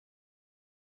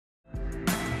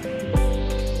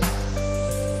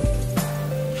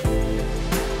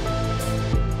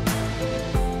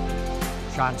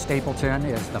Sean Stapleton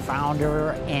is the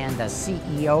founder and the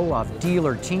CEO of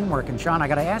Dealer Teamwork. And Sean, I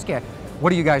got to ask you,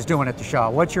 what are you guys doing at the show?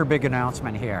 What's your big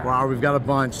announcement here? Wow, we've got a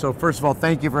bunch. So first of all,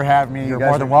 thank you for having me. You're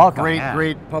more than welcome.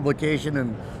 Great publication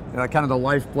and kind of the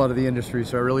lifeblood of the industry,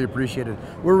 so I really appreciate it.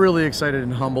 We're really excited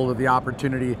and humbled at the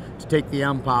opportunity to take the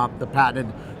MPOP, the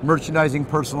patented merchandising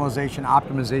personalization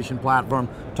optimization platform,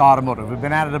 to automotive. We've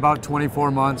been at it about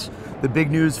 24 months. The big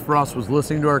news for us was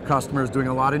listening to our customers, doing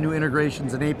a lot of new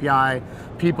integrations and API,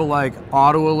 people like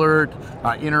Auto Alert,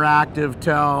 Interactive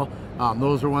Tell.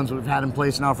 Those are ones we've had in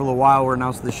place now for a little while. We're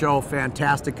announcing the show,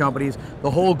 fantastic companies.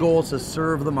 The whole goal is to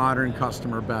serve the modern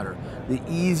customer better. The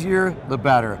easier, the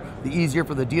better. The easier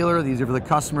for the dealer, the easier for the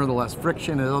customer, the less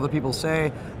friction, as other people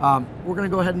say. We're gonna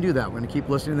go ahead and do that. We're gonna keep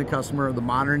listening to the customer. The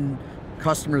modern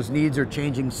customer's needs are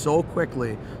changing so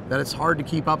quickly that it's hard to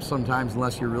keep up sometimes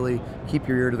unless you really keep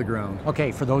your ear to the ground.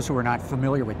 Okay, for those who are not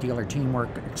familiar with Dealer Teamwork,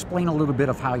 explain a little bit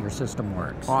of how your system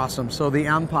works. Awesome. So the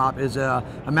MPOP is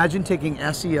imagine taking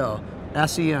SEO,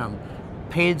 SEM,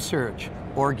 paid search,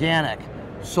 organic,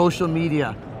 social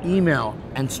media, email,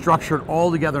 and structure it all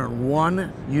together in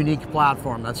one unique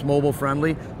platform that's mobile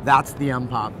friendly. That's the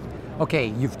MPOP. Okay,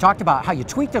 you've talked about how you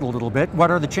tweaked it a little bit.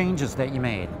 What are the changes that you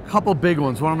made? A couple big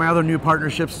ones. One of my other new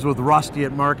partnerships is with Rusty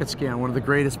at MarketScan, one of the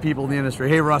greatest people in the industry.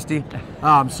 Hey, Rusty.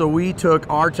 So we took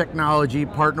our technology,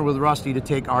 partnered with Rusty to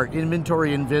take our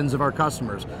inventory and VINs of our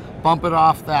customers, bump it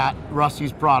off that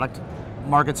Rusty's product,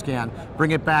 MarketScan,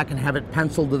 bring it back and have it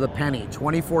penciled to the penny,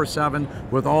 24/7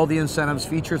 with all the incentives,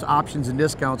 features, options, and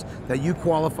discounts that you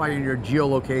qualify in your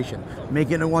geolocation.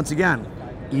 Making it, once again,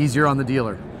 easier on the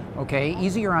dealer. Okay,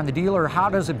 easier on the dealer. How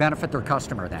does it benefit their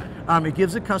customer then? It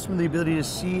gives the customer the ability to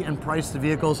see and price the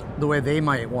vehicles the way they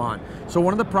might want. So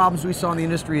one of the problems we saw in the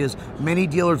industry is many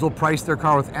dealers will price their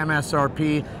car with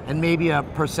MSRP and maybe a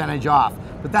percentage off.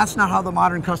 But that's not how the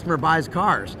modern customer buys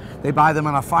cars. They buy them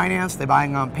on a finance, they buy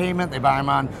them on payment, they buy them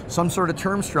on some sort of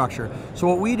term structure. So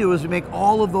what we do is we make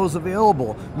all of those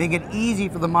available, make it easy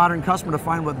for the modern customer to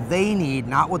find what they need,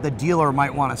 not what the dealer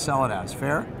might want to sell it as.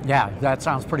 Fair? Yeah, that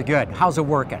sounds pretty good. How's it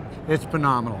working? It's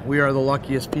phenomenal. We are the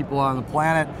luckiest people on the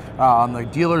planet. The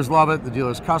dealers love it, the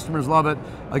dealers' customers love it.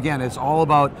 Again, it's all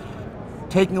about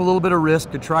taking a little bit of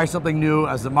risk to try something new.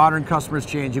 As the modern customer is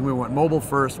changing, we went mobile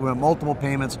first, we went multiple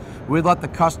payments. We'd let the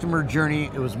customer journey,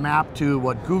 it was mapped to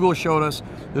what Google showed us.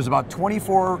 There's about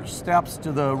 24 steps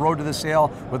to the road to the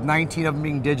sale, with 19 of them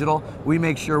being digital. We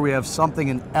make sure we have something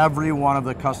in every one of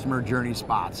the customer journey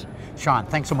spots. Sean,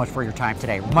 thanks so much for your time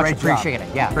today. Much appreciated.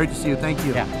 Yeah. Great to see you, thank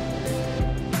you. Yeah.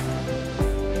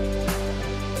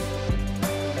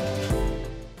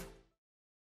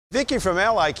 Vicky from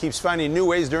Ally keeps finding new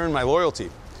ways to earn my loyalty.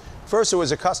 First, it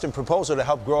was a custom proposal to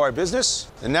help grow our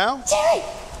business, and now? Jerry!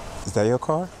 Is that your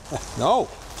car? No,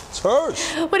 it's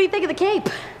hers. What do you think of the cape?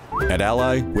 At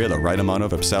Ally, we're the right amount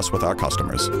of obsessed with our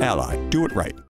customers. Ally, do it right.